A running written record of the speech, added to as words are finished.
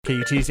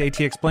KUT's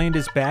AT Explained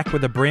is back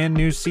with a brand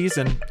new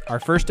season. Our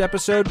first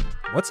episode,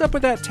 what's up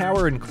with that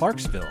tower in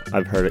Clarksville?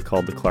 I've heard it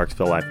called the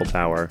Clarksville Eiffel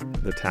Tower,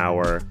 the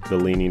tower, the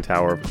Leaning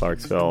Tower of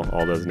Clarksville,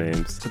 all those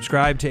names.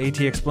 Subscribe to AT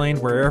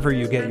Explained wherever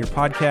you get your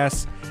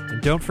podcasts.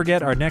 And don't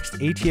forget our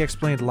next AT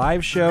Explained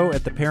live show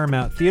at the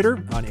Paramount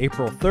Theater on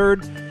April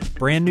 3rd.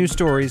 Brand new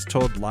stories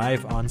told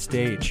live on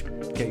stage.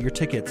 Get your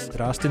tickets at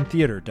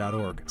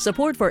austintheater.org.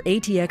 Support for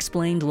AT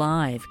Explained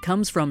Live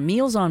comes from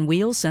Meals on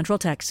Wheels Central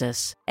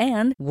Texas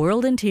and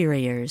World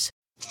Interiors.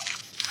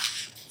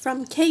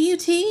 From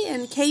KUT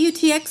and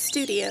KUTX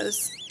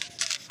Studios.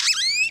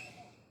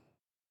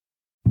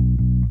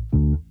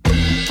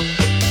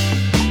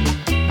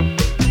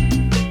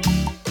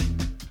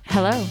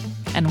 Hello,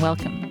 and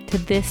welcome to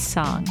This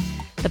Song,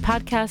 the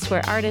podcast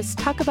where artists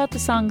talk about the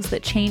songs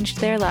that changed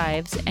their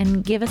lives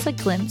and give us a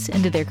glimpse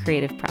into their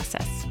creative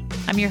process.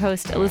 I'm your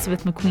host,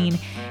 Elizabeth McQueen,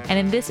 and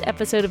in this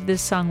episode of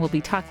This Song, we'll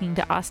be talking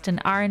to Austin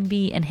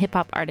R&B and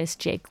hip-hop artist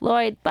Jake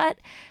Lloyd. But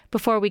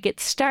before we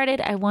get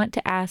started, I want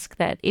to ask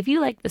that if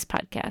you like this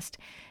podcast,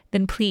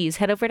 then please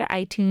head over to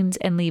iTunes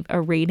and leave a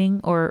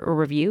rating or a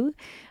review.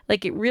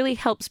 It really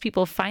helps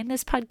people find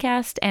this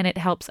podcast, and it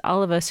helps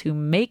all of us who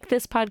make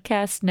this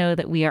podcast know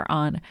that we are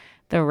on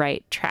the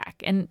right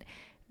track. And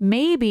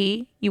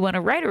maybe you want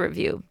to write a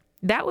review.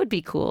 That would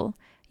be cool.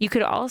 You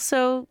could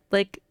also,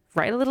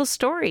 write a little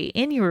story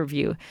in your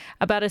review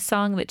about a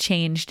song that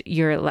changed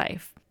your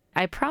life.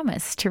 I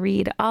promise to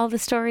read all the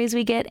stories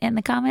we get in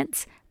the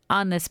comments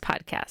on this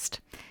podcast.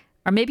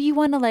 Or maybe you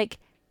want to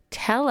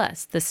tell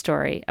us the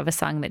story of a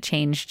song that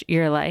changed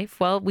your life.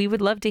 Well, we would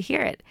love to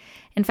hear it.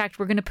 In fact,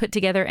 we're going to put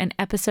together an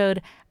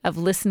episode of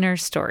listener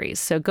stories.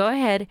 So go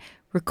ahead,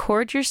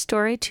 record your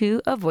story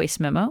to a voice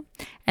memo,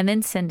 and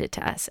then send it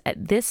to us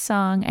at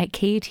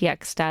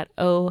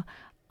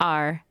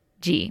thissong@kutx.org.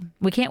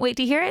 We can't wait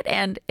to hear it,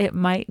 and it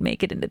might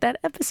make it into that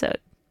episode.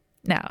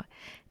 Now,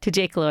 to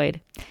Jake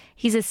Lloyd.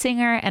 He's a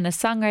singer and a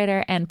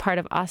songwriter and part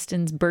of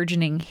Austin's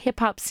burgeoning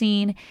hip-hop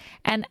scene.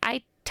 And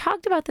I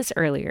talked about this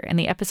earlier in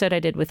the episode I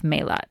did with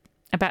Maylot,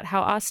 about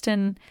how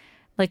Austin,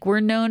 we're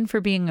known for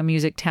being a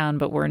music town,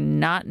 but we're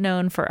not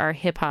known for our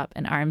hip-hop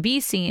and R&B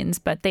scenes,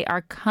 but they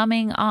are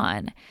coming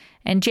on.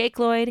 And Jake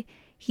Lloyd,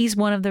 he's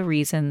one of the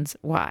reasons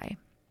why.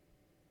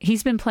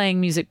 He's been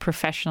playing music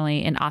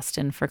professionally in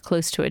Austin for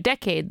close to a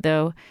decade,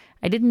 though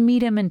I didn't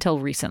meet him until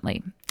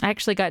recently. I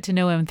actually got to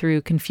know him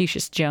through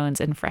Confucius Jones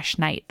and Fresh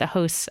Night, the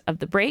hosts of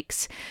The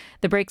Breaks.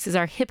 The Breaks is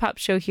our hip-hop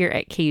show here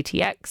at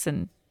KUTX,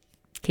 and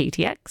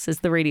KUTX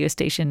is the radio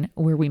station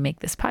where we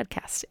make this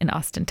podcast in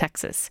Austin,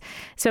 Texas.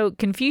 So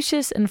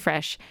Confucius and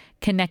Fresh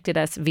connected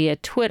us via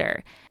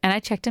Twitter, and I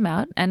checked him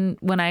out. And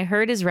when I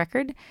heard his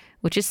record,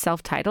 which is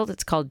self-titled,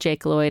 it's called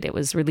Jake Lloyd. It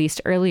was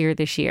released earlier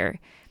this year.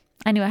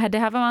 I knew I had to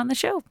have him on the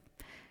show.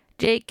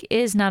 Jake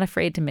is not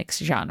afraid to mix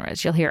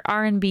genres. You'll hear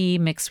R&B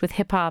mixed with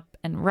hip-hop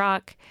and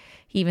rock.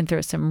 He even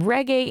throws some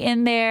reggae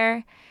in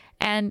there.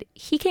 And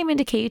he came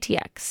into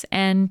KUTX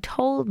and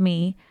told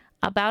me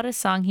about a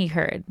song he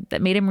heard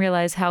that made him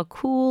realize how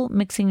cool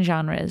mixing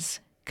genres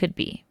could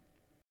be.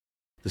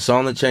 The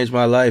song that changed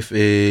my life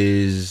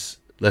is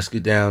Let's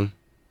Get Down,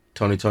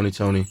 Toni,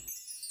 Toni.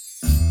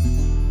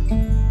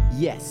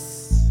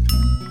 Yes.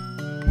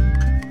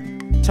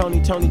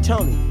 Toni.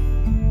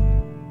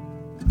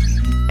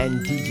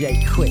 And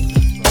DJ Quick.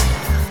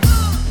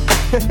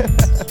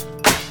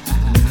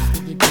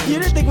 You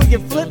didn't think we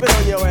could flip it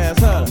on your ass,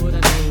 huh?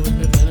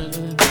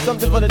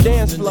 Something for the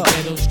dance floor.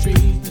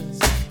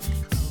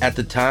 At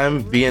the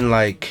time, being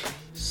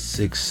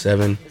 6,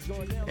 7,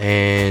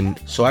 and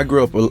so I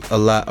grew up a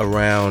lot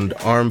around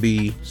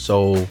R&B,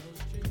 soul,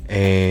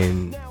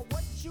 and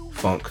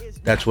funk.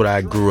 That's what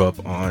I grew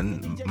up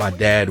on. My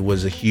dad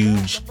was a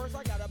huge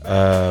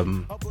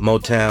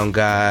Motown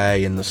guy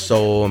and the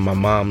soul, and my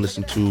mom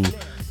listened to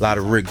a lot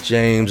of Rick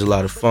James, a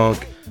lot of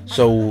funk.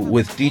 So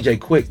with DJ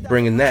Quick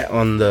bringing that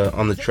on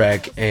the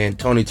track, and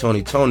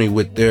Toni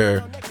with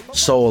their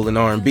soul and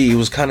R&B, it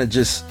was kind of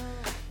just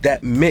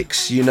that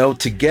mix,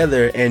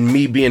 together, and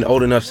me being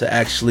old enough to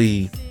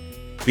actually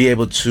be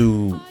able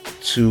to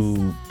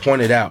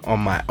point it out on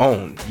my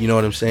own. You know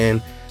what I'm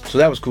saying? So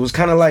that was cool. It's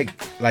kind of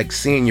like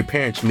seeing your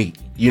parents meet.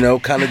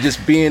 Kind of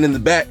just being in the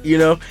back,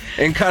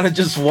 and kind of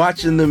just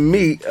watching them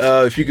meet.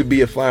 If you could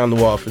be a fly on the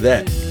wall for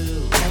that.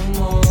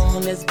 Come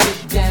on, let's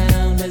get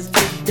down, let's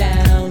get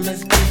down,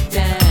 let's get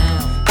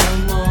down.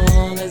 Come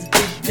on, let's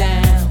get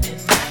down.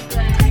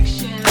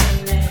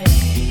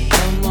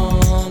 Come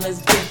on,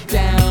 let's get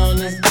down,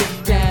 let's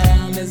get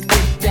down, let's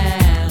get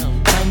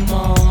down. Come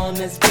on,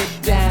 let's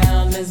get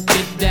down, let's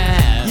get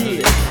down.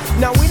 Yeah.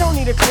 Now we don't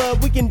need a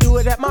club, we can do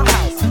it at my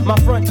house. My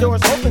front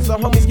door's open so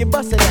homies get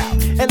busted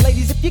out. And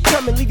ladies, if you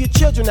come and leave your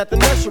children at the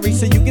nursery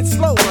so you get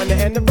slow on the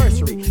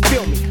anniversary.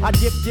 Feel me, I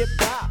dip,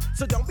 die.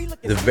 So don't be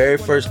looking. The very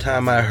first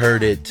time I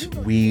heard it,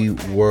 we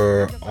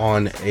were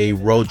on a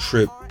road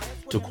trip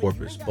to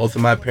Corpus. Both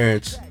of my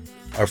parents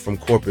are from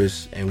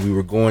Corpus, and we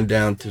were going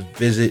down to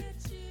visit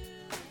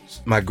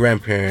my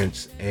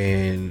grandparents,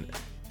 and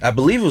I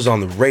believe it was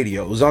on the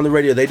radio. It was on the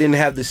radio. They didn't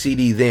have the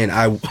CD then.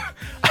 I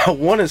I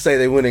want to say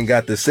they went and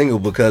got the single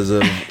because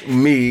of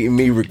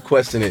me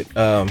requesting it.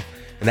 And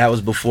that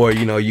was before,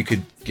 you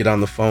could get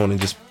on the phone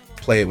and just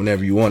play it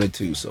whenever you wanted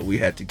to. So we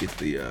had to get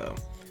the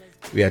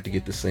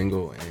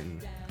single.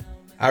 And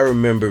I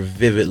remember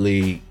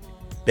vividly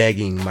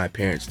begging my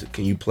parents to,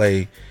 can you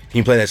play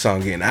that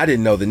song again? I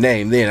didn't know the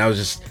name then. I was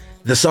just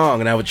the song,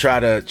 and I would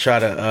try to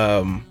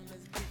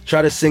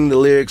sing the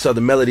lyrics or the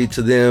melody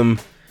to them,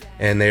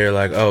 and they were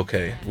like, oh,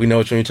 okay, we know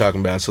what you're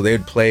talking about. So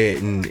they'd play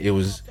it, and it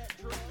was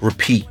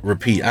repeat.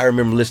 I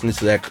remember listening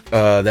to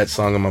that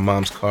song in my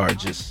mom's car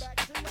just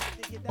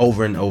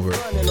over and over.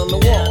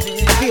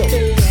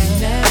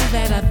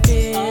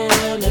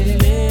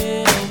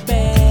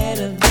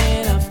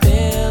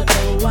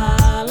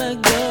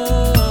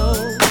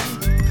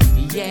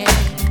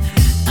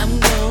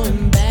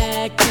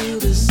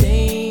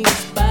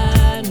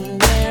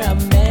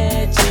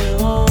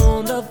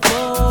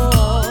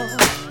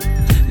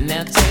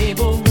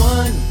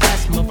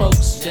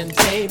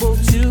 Table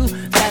 2,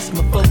 that's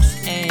my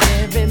folks, and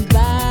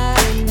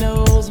everybody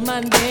knows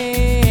my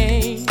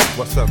name.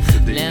 What's up,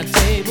 Sadiq? Now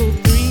table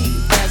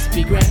 3, that's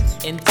Big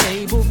Rat, and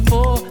table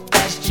 4,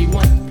 that's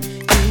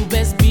G1. You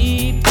best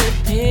be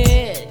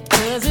prepared,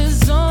 cause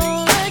it's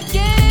on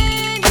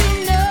again,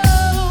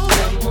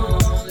 Come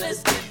on,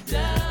 let's get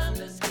down,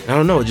 I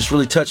don't know, it just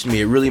really touched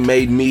me. It really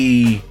made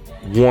me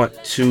want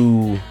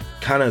to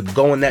kind of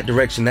go in that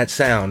direction, that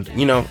sound.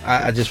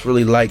 I just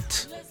really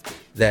liked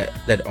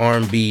that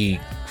R&B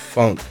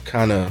funk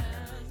kind of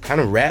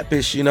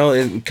rapish,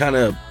 and kind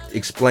of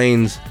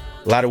explains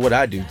a lot of what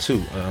I do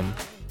too.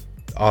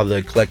 All the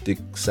eclectic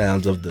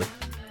sounds of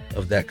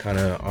that kind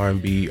of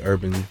R&B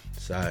urban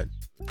side.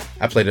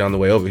 I played it on the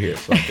way over here,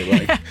 so I could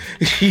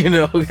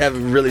have it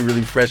really,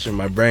 really fresh in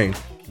my brain.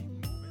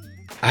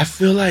 I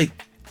feel like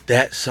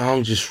that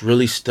song just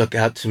really stuck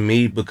out to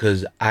me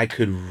because I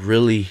could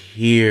really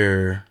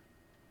hear,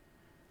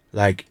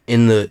 like,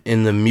 in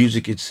the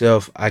music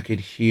itself, I could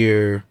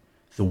hear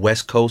the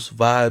West Coast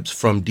vibes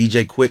from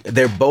DJ Quick.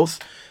 They're both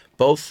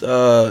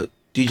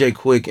DJ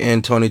Quick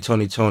and Toni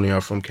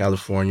are from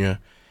California.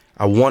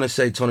 I want to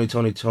say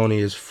Toni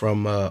is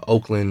from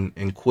Oakland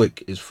and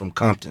Quick is from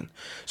Compton.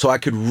 So I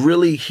could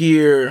really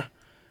hear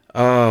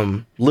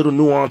little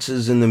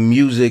nuances in the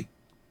music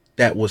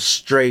that was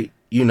straight,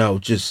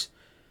 just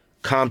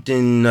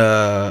Compton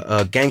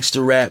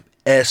gangster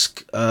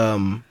rap-esque.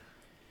 And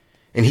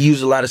he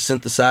used a lot of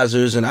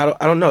synthesizers, and I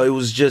don't know. It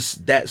was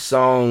just that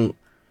song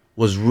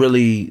was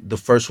really the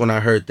first one I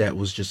heard that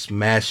was just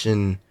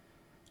mashing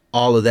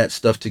all of that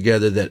stuff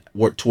together that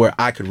worked to where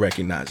I could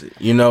recognize it,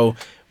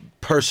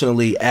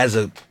 personally as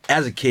a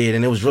kid.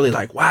 And it was really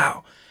like,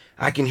 wow,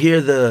 I can hear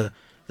the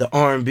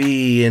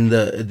R&B and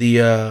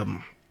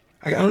the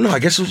I don't know. I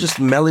guess it was just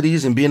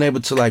melodies and being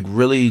able to like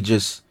really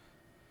just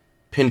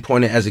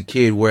pinpoint it as a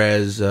kid.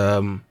 Whereas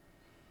a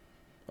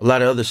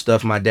lot of other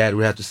stuff, my dad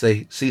would have to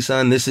say, "See,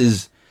 son, this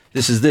is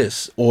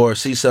this," or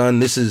 "See, son,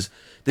 this is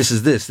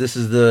this. This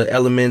is the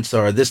elements,"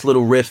 or "This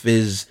little riff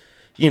is,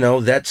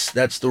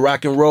 that's the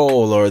rock and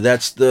roll," or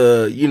 "That's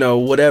the,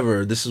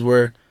 whatever. This is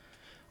where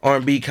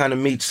R&B kind of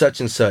meets such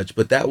and such."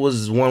 But that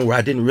was one where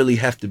I didn't really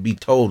have to be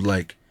told.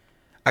 Like,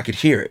 I could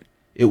hear it.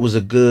 It was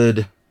a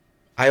good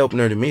eye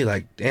opener to me.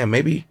 Like, damn,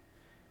 maybe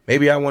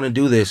I want to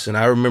do this. And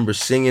I remember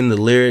singing the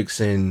lyrics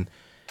and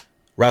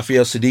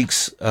Raphael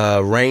Sadiq's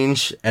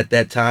range at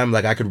that time.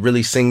 Like, I could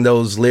really sing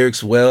those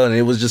lyrics well, and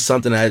it was just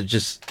something I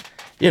just,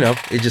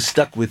 it just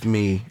stuck with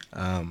me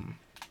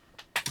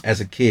as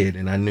a kid,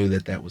 and I knew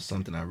that was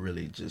something I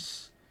really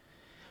just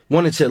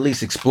wanted to at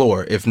least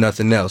explore, if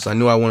nothing else. I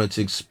knew I wanted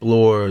to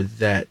explore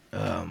that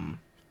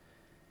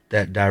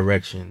that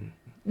direction.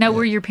 Now,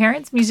 were your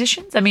parents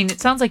musicians? I mean, it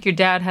sounds like your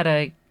dad had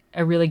a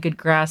really good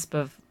grasp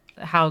of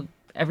how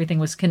everything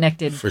was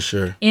connected for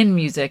sure in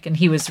music, and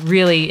he was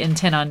really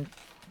intent on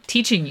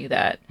teaching you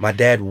that. My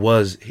dad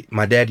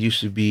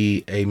used to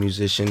be a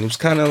musician. It was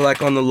kind of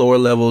like on the lower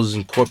levels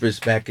in Corpus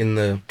back in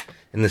the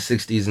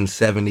 60s and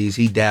 70s.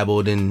 He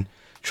dabbled in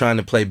trying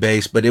to play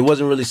bass, but it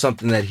wasn't really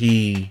something that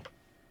he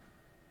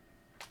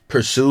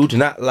pursued.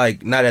 Not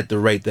at the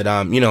rate that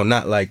I'm,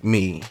 not like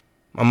me.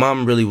 My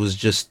mom really was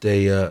just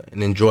an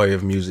enjoyer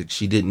of music.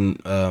 She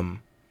didn't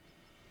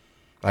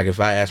like,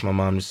 if I asked my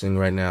mom to sing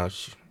right now,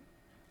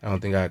 I don't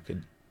think I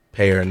could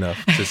pay her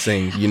enough to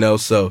sing,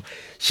 so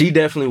she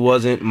definitely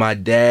wasn't. My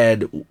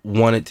dad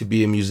wanted to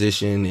be a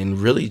musician and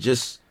really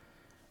just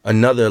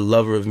another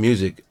lover of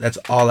music. That's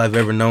all I've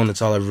ever known.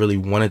 That's all I've really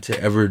wanted to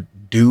ever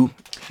do.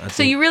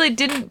 So you really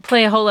didn't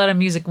play a whole lot of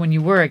music when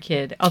you were a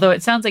kid, although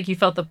it sounds like you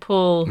felt the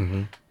pull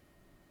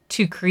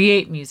to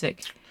create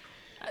music.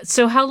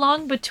 So how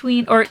long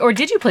between, or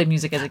did you play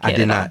music as a kid? I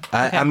did not.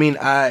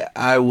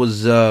 I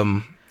was,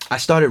 I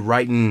started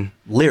writing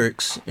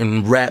lyrics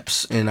and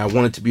raps, and I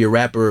wanted to be a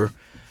rapper.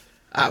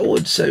 I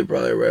would say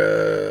probably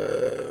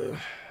 5th,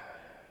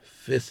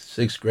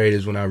 6th grade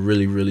is when I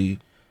really, really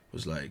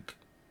was like,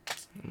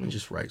 let me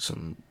just write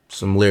some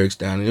lyrics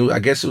down. And I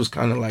guess it was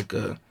kind of like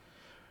the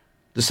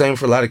same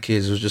for a lot of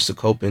kids. It was just a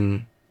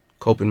coping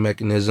coping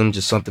mechanism,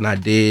 just something I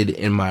did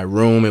in my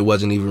room. It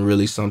wasn't even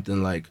really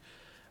something like,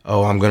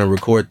 oh, I'm going to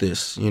record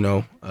this, you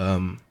know.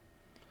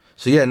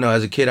 So yeah, no,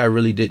 as a kid, I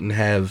really didn't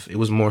have, it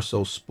was more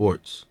so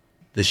sports.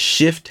 The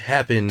shift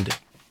happened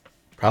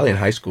probably in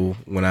high school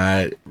when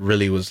I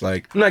really was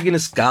like, I'm not getting a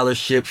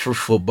scholarship for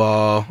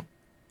football.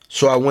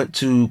 So I went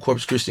to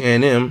Corpus Christi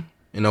A&M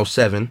in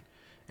 07,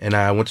 and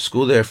I went to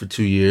school there for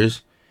 2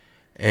 years,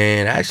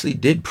 and I actually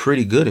did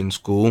pretty good in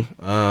school.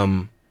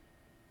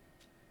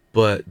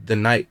 But the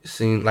night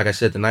scene, like I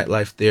said, the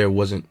nightlife there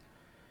wasn't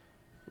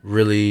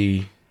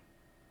really,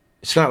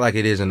 it's not like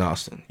it is in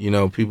Austin. You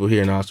know, people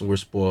here in Austin, we're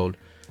spoiled.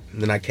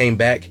 And then I came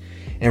back,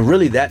 and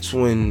really that's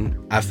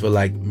when I feel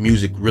like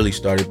music really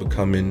started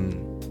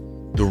becoming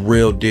the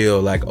real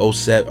deal, like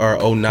 07 or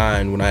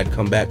 09 when I had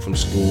come back from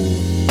school.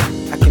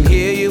 I can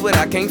hear you, but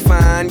I can't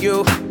find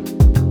you.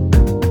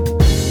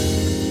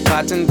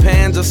 Pots and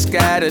pans are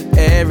scattered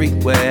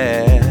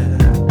everywhere.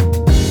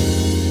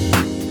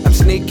 I'm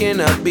sneaking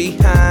up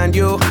behind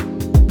you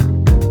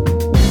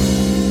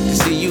to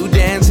see you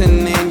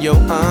dancing in your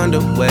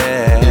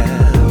underwear.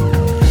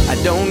 I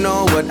don't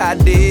know what I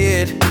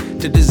did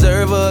to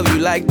deserve of you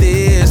like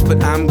this,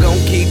 but I'm gon'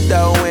 keep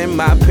throwing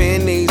my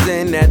pennies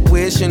in that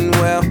wishing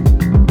well.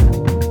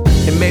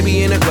 And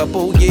maybe in a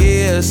couple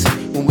years,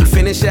 when we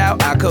finish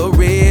out our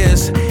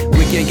careers,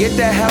 we can get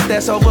that house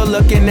that's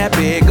overlooking that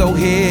big old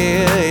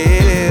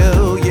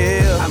hill,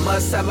 yeah. I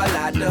must have a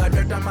lot of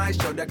dirt on my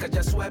shoulder, 'cause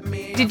you swept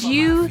me. Did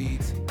you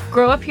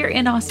grow up here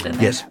in Austin?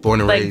 Then? Yes,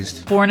 born and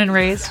raised. Born and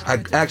raised?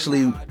 I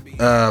actually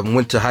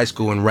went to high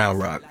school in Round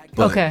Rock.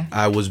 But okay.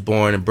 I was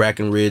born in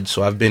Brackenridge,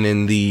 so I've been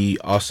in the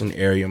Austin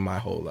area my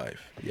whole life.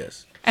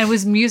 Yes. And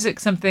was music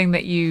something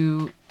that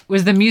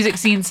was the music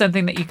scene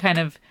something that you kind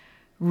of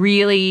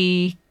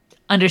really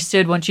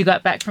understood once you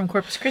got back from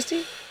Corpus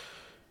Christi?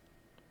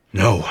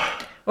 No.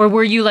 Or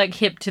were you like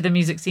hip to the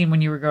music scene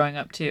when you were growing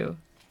up too?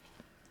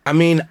 I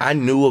mean, I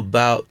knew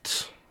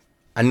about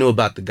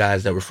the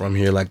guys that were from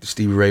here, like the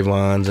Stevie Ray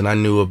Vaughns, and I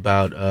knew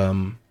about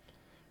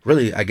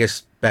really, I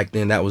guess back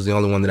then that was the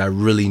only one that I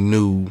really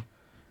knew.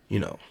 You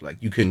know, like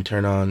you couldn't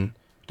turn on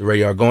the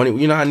radio or go anywhere.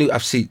 You know,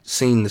 I've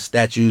seen the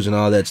statues and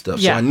all that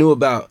stuff. Yeah. So I knew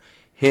about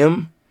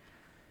him,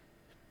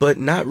 but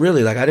not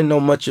really. Like I didn't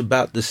know much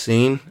about the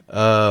scene.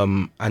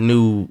 I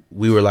knew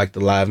we were like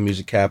the live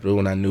music capital,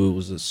 and I knew it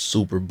was a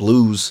super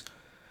bluesy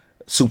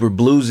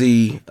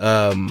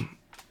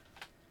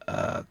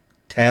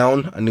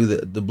town. I knew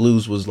that the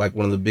blues was like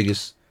one of the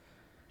biggest.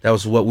 That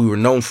was what we were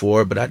known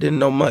for, but I didn't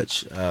know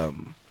much.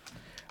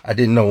 I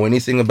didn't know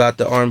anything about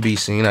the R&B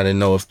scene. I didn't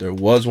know if there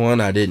was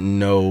one. I didn't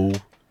know,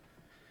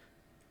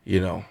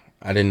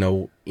 I didn't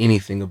know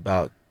anything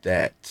about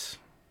that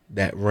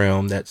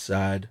realm, that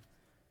side.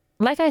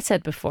 Like I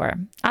said before,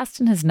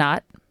 Austin has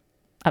not,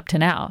 up to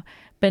now,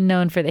 been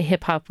known for the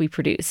hip hop we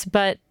produce,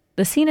 but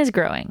the scene is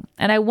growing.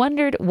 And I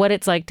wondered what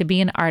it's like to be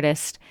an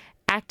artist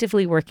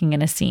actively working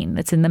in a scene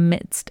that's in the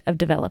midst of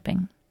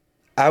developing.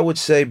 I would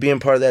say being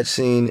part of that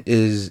scene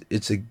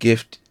it's a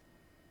gift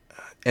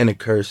and a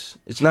curse.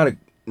 It's not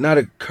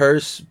a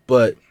curse,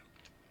 but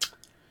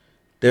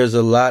there's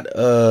a lot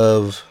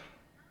of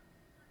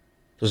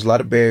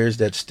barriers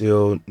that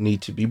still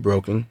need to be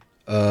broken.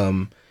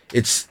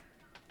 It's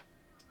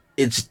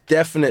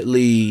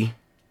definitely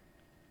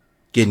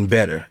getting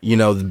better. You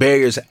know, the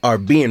barriers are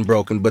being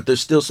broken, but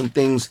there's still some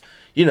things,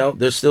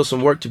 there's still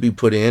some work to be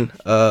put in.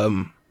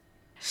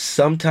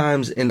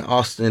 Sometimes in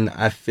Austin,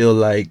 I feel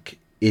like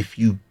if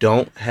you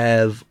don't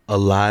have a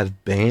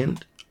live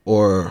band,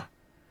 or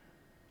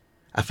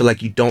I feel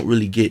like you don't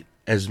really get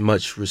as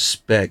much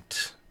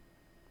respect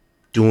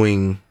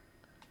doing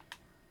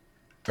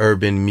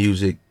urban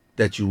music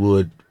that you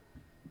would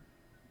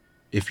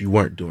if you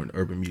weren't doing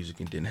urban music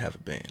and didn't have a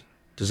band.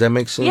 Does that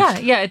make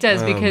sense? Yeah, it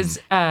does, because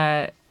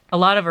a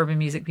lot of urban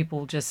music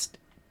people just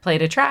play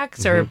to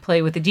tracks or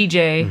play with a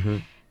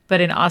DJ, but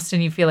in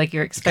Austin you feel like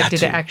you're expected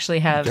to actually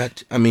have...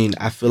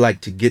 I feel like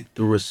to get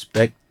the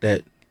respect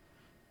that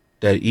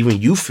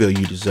even you feel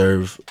you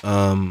deserve,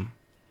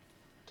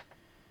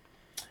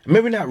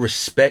 maybe not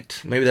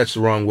respect, maybe that's the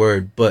wrong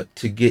word, but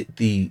to get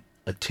the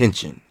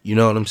attention. You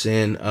know what I'm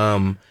saying?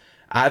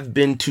 I've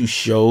been to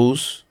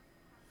shows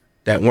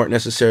that weren't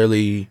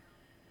necessarily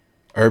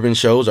urban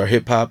shows or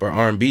hip hop or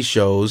R&B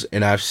shows,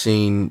 and I've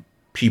seen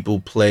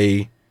people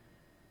play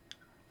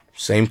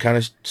same kind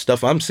of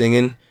stuff I'm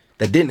singing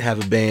that didn't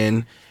have a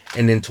band,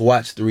 and then to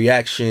watch the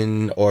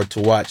reaction or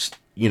to watch,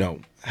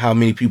 how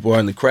many people are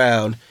in the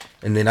crowd,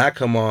 and then I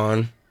come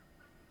on,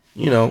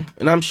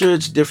 and I'm sure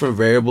it's different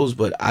variables,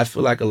 but I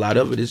feel like a lot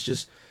of it is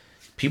just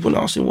people in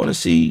Austin want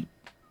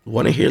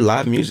to hear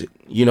live music,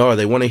 or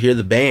they want to hear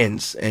the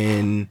bands.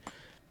 And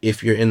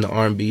if you're in the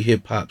R&B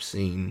hip hop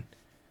scene,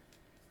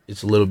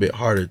 it's a little bit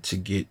harder to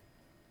get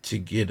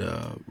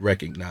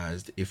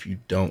recognized if you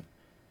don't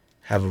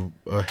have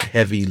a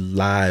heavy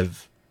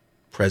live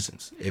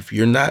presence. If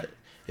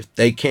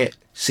they can't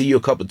see you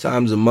a couple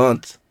times a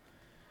month,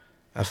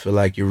 I feel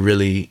like you're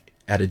really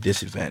at a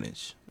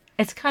disadvantage.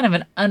 It's kind of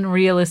an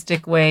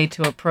unrealistic way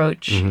to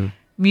approach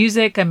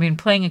music. I mean,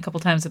 playing a couple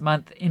times a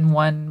month in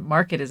one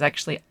market is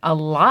actually a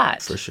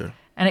lot. For sure.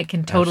 And it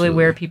can totally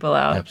wear people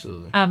out.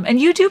 Absolutely.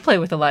 And you do play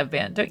with a live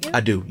band, don't you?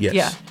 I do, yes.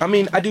 Yeah. I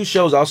mean, I do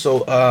shows also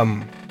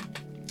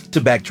to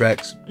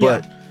backtracks,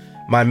 but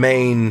my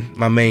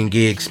main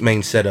gigs,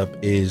 main setup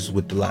is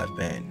with the live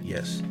band,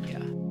 yes. Yeah.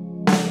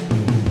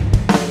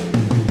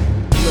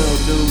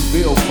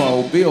 Little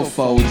dude,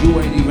 billfold, you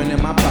ain't even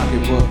in my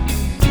pocketbook.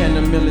 And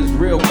the mill is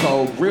real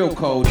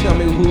cold. Tell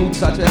me who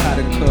taught you how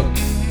to cook.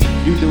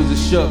 You dudes are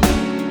shook.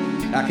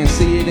 I can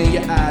see it in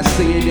your eyes,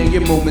 see it in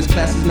your movements.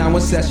 Class is now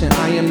in session.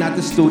 I am not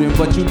the student,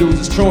 but you dudes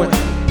is truant.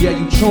 Yeah,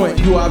 you truant.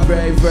 You are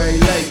very, very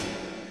late.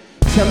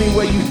 Tell me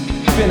where you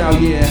been out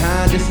here,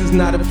 huh? This is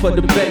not up for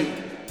debate.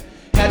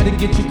 Had to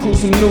get you cool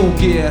some new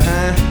gear,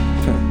 huh?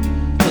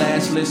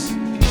 Classless.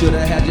 Should've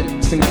had you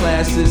in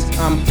classes.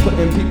 I'm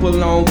putting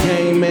people on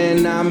game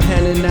and I'm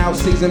handing out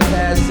season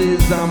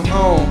passes. I'm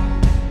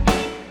on.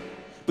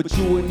 But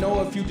you would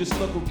know if you just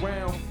look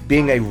around.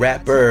 Being a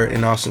rapper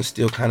in Austin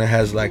still kind of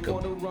has like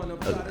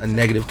a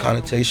negative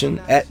connotation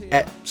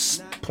at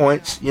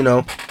points, you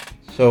know.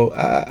 So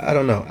I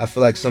don't know. I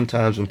feel like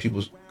sometimes when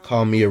people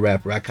call me a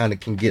rapper, I kind of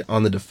can get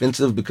on the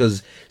defensive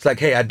because it's like,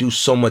 hey, I do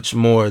so much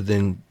more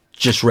than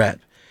just rap.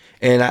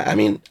 And I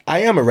mean, I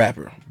am a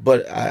rapper,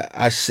 but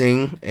I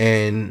sing,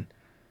 and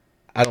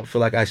I don't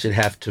feel like I should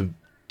have to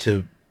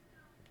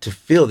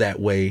feel that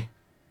way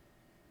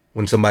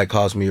when somebody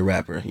calls me a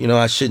rapper. You know,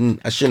 I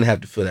shouldn't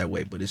have to feel that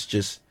way, but it's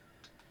just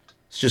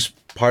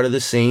part of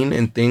the scene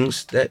and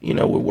things that, you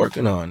know, we're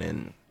working on.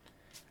 And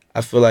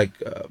I feel like,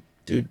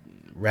 dude,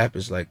 rap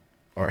is like,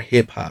 or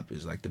hip hop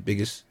is like the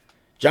biggest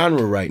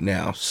genre right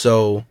now.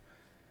 So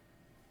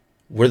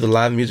we're the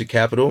live music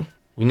capital.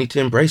 We need to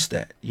embrace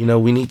that. You know,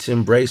 we need to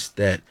embrace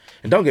that.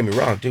 And don't get me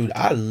wrong, dude,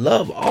 I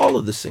love all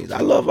of the scenes.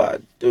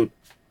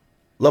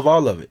 love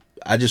all of it.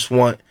 I just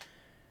want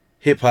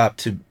hip hop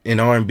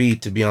and R&B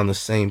to be on the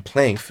same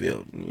playing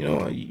field. You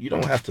know, you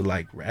don't have to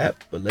like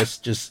rap, but let's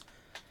just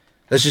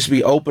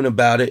be open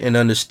about it and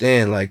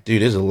understand, like,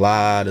 dude, there's a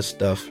lot of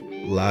stuff,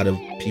 a lot of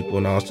people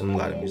in Austin, a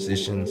lot of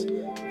musicians,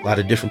 a lot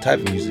of different type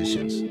of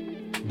musicians.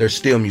 They're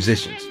still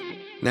musicians.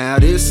 Now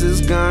this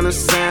is gonna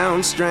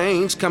sound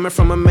strange coming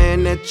from a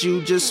man that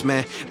you just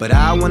met, but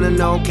I wanna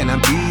know, can I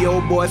be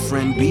your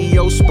boyfriend, be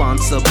your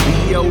sponsor,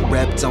 be your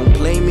rep? Don't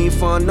play me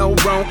for no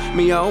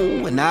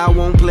Romeo, and I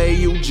won't play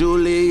you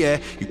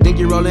Juliet. You think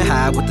you're rolling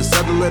high with this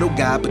other little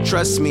guy, but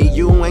trust me,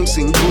 you ain't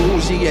seen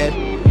bougie yet.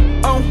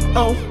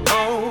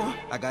 Oh,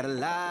 I got a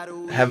lot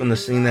of... Having the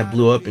scene that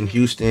blew up in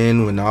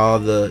Houston when all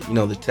the, you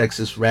know, the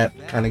Texas rap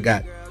kind of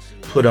got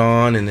put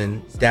on, and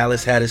then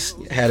Dallas had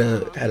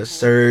a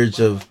surge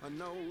of...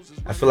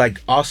 I feel like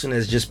Austin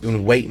has just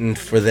been waiting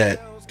for that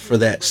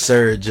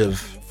surge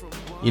of,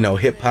 you know,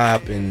 hip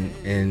hop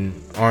and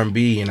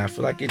R&B, and I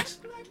feel like it's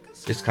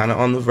kind of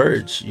on the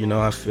verge. You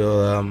know, I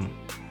feel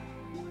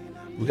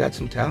we got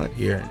some talent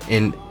here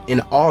in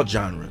all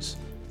genres,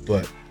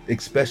 but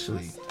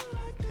especially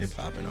hip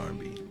hop and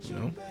R&B. You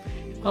know.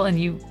 Well,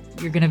 and you're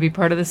going to be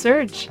part of the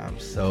surge.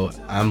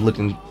 I'm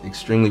looking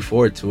extremely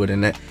forward to it,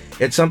 and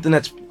it's something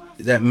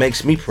that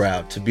makes me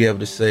proud to be able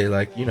to say,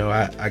 like, you know,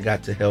 I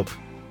got to help.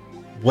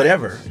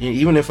 Whatever,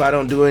 even if I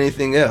don't do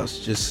anything else,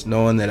 just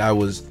knowing that I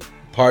was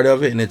part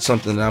of it, and it's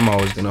something that I'm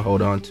always going to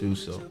hold on to.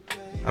 So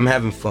I'm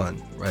having fun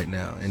right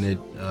now, and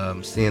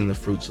seeing the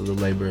fruits of the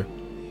labor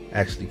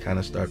actually kind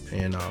of start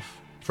paying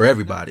off for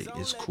everybody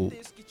is cool.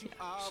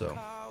 So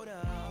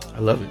I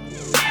love it.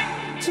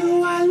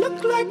 Do I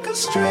look like a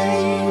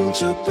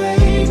stranger,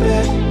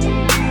 baby,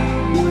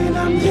 when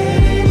I'm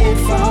letting it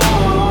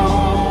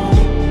fall?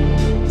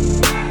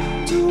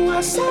 Do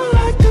I sound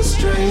like a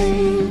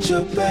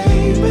stranger,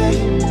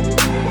 baby,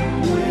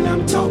 when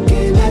I'm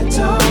talking at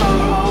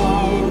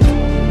all?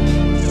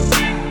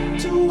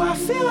 Do I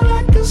feel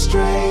like a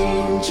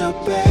stranger,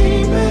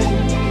 baby,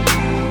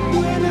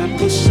 when I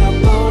push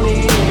up on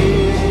it?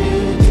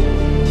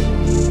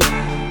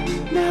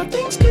 Now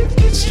things can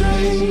get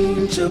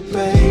stranger,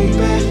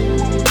 baby.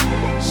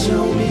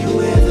 Show me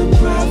where the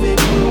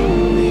private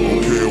room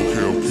is.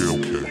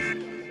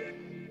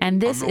 And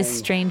this is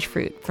Strange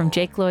Fruit from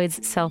Jake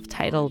Lloyd's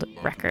self-titled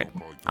record.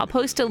 I'll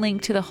post a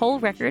link to the whole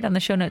record on the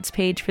show notes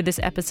page for this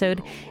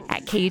episode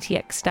at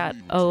kutx.org,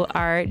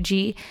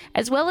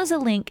 as well as a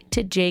link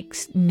to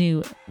Jake's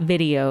new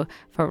video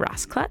for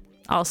Rosklut,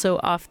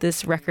 also off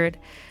this record.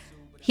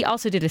 He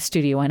also did a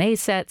Studio 1A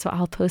set, so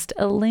I'll post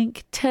a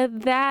link to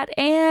that.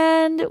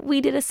 And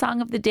we did a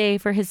song of the day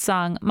for his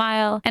song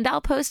Mile, and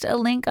I'll post a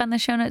link on the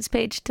show notes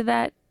page to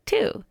that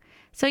too.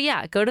 So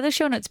yeah, go to the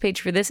show notes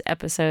page for this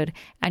episode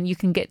and you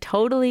can get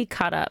totally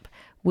caught up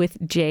with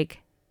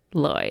Jake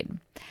Lloyd.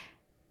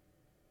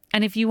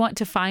 And if you want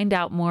to find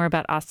out more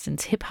about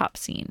Austin's hip hop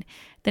scene,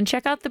 then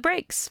check out The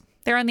Breaks.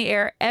 They're on the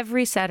air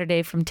every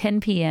Saturday from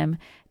 10 p.m.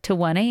 to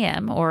 1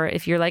 a.m. Or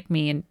if you're like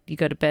me and you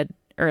go to bed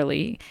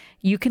early,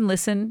 you can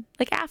listen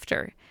like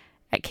after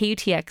at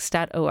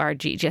kutx.org.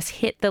 Just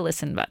hit the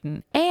listen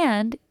button.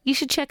 And you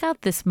should check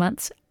out this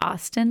month's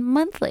Austin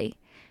Monthly.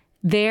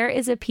 There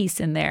is a piece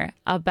in there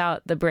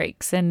about the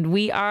breaks, and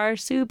we are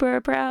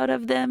super proud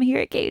of them here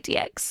at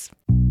KUTX.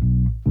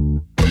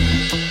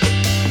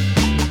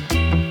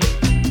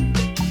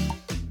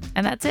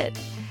 And that's it.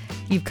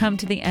 You've come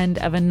to the end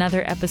of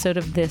another episode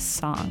of This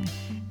Song.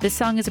 This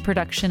Song is a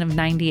production of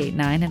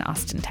 98.9 in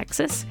Austin,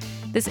 Texas.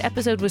 This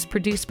episode was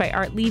produced by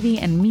Art Levy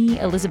and me,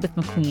 Elizabeth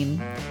McQueen.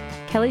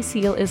 Kelly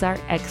Seal is our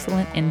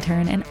excellent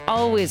intern and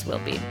always will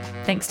be.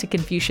 Thanks to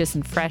Confucius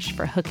and Fresh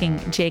for hooking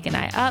Jake and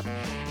I up.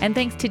 And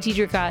thanks to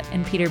Deidre Gott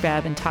and Peter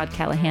Babb and Todd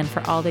Callahan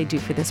for all they do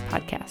for this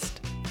podcast.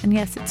 And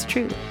yes, it's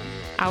true.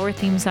 Our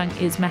theme song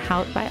is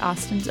Mahout by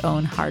Austin's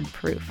own Hard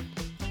Proof.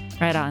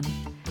 Right on.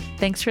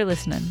 Thanks for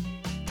listening.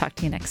 Talk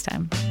to you next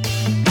time.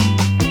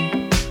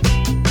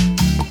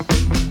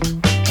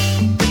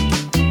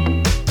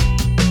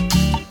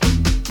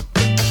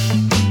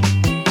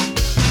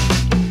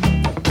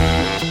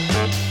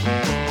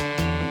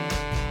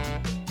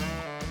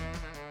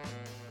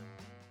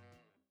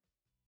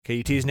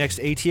 KUT's next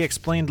AT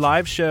Explained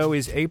live show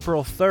is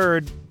April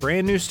 3rd.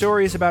 Brand new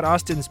stories about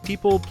Austin's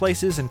people,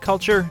 places, and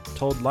culture,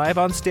 told live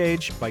on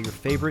stage by your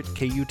favorite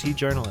KUT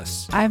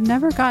journalists. I've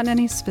never gotten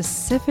any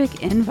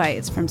specific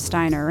invites from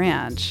Steiner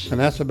Ranch. And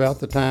that's about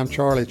the time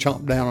Charlie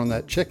chomped down on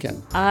that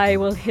chicken. I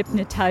will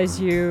hypnotize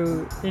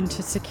you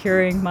into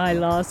securing my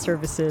law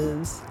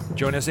services.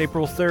 Join us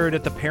April 3rd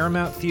at the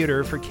Paramount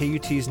Theater for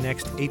KUT's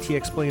next AT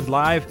Explained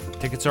live.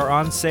 Tickets are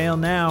on sale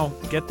now.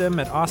 Get them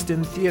at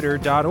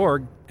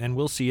austintheater.org. And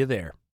we'll see you there.